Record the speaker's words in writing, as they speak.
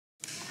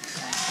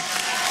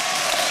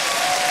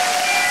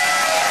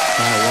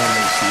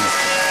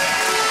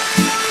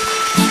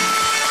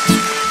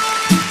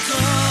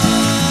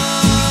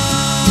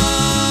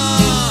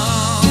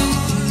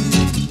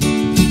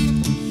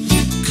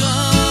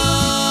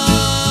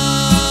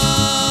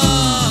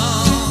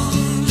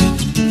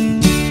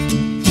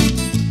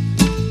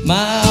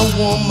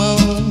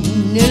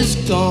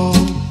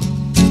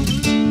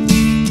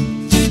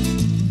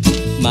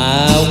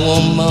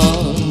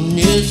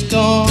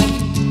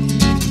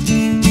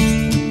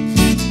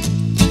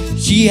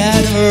She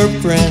had her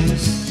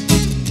friends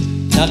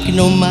knocking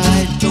on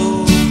my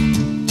door.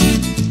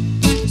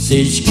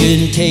 Said she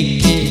couldn't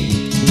take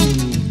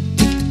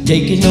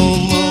it no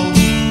more.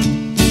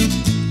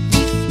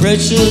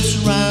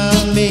 Pressures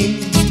around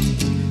me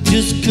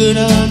just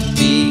couldn't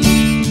be.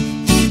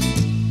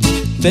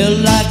 Felt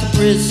like a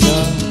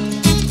prisoner,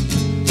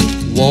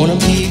 wanna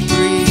be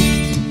free.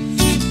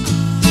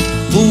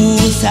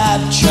 Fools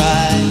have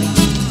tried,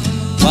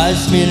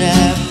 wise men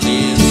have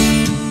failed.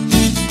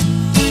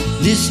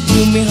 Listen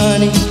to me,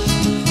 honey,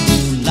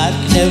 life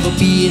can never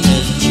be in a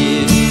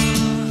jail.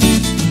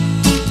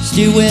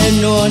 Still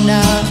wearing on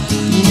now,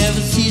 you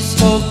never see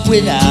smoke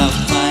without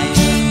fire.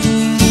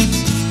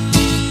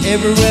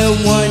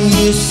 Everyone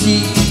you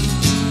see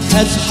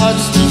has a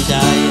heart's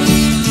desire.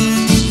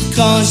 She's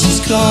gone,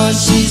 she's gone,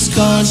 she's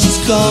gone, she's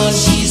gone,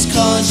 she's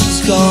gone, she's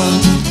gone.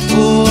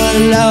 Oh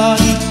Lord,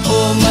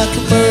 oh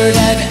mockingbird,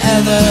 have you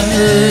ever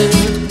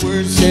heard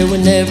words that were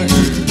never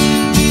heard?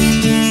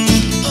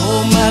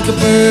 Oh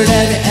mockingbird,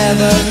 have you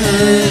ever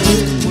heard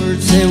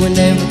words that were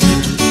never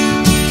heard?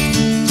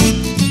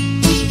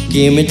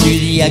 Came in through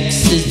the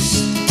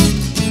exits,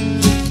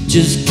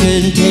 just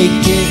couldn't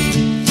take it.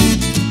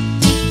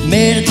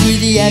 Made it through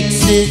the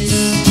exits,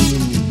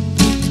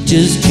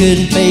 just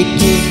couldn't fake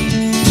it.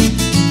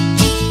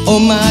 Oh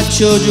my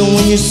children,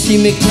 when you see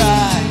me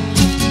cry,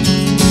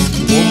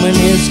 the woman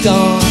is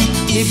gone.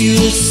 If you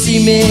see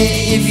me,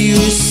 if you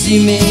see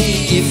me,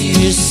 if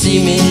you see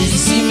me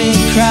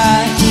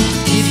cry.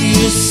 If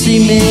you see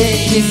me,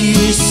 if you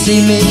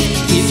see me,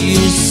 if you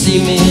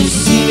see me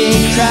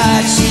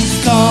cry.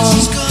 She's gone,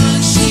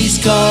 she's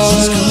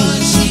gone,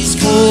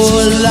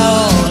 oh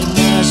Lord,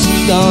 now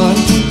she's gone.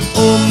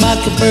 Oh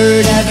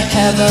mockingbird, have you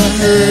ever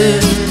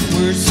heard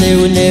words they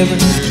were never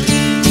heard?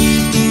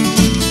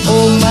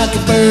 Oh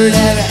mockingbird,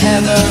 have you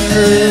ever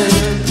heard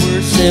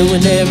words they were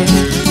never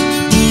heard?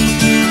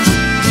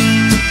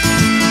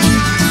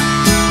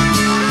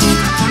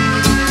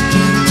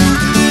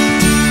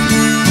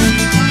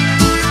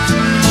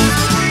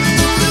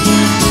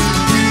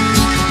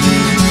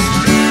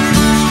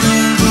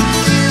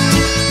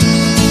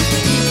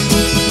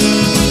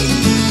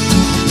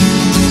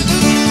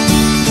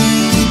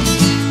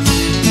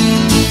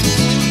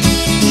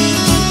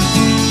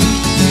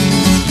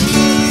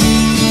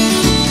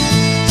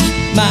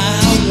 My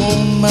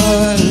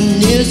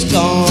woman is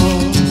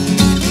gone.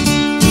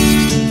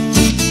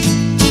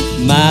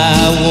 My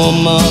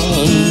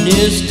woman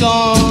is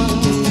gone.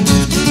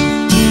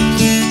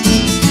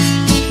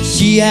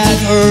 She had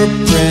her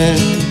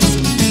friend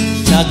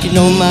knocking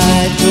on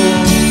my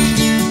door.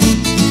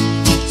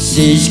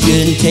 Said she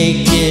couldn't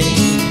take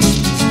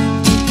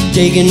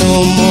it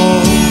no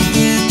more.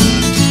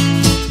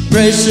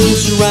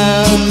 Pressures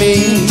around me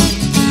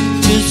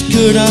just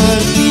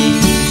couldn't be.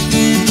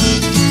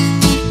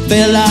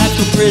 Felt like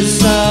a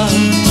prisoner,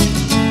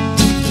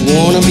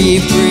 wanna be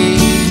free.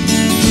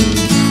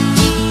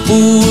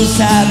 Fools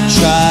have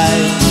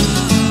tried,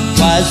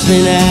 wise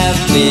men have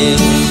failed.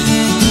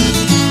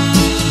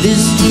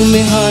 Listen to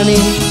me,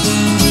 honey,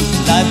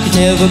 life could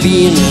never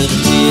be in a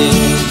jail.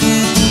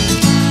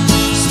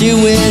 Still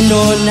we're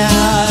no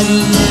night,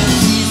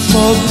 see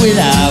smoke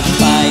without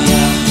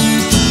fire.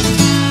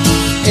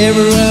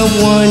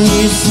 Everyone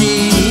you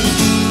see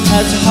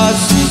has a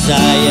heart's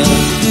desire.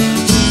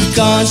 She's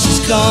gone, she's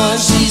gone,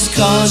 she's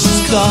gone,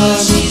 she's gone,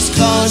 she's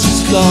gone,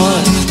 she's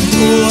gone.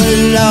 Oh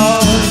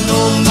Lord,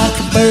 oh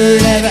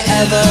mockingbird, have you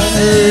ever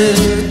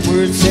heard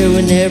words that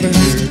were never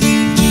heard?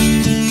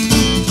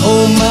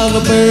 Oh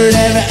mockingbird,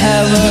 have you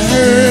ever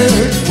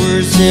heard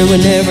words that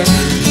were never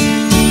heard?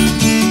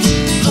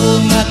 Oh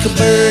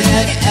mockingbird,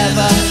 have you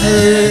ever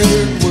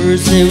heard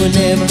words that were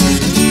never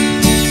heard?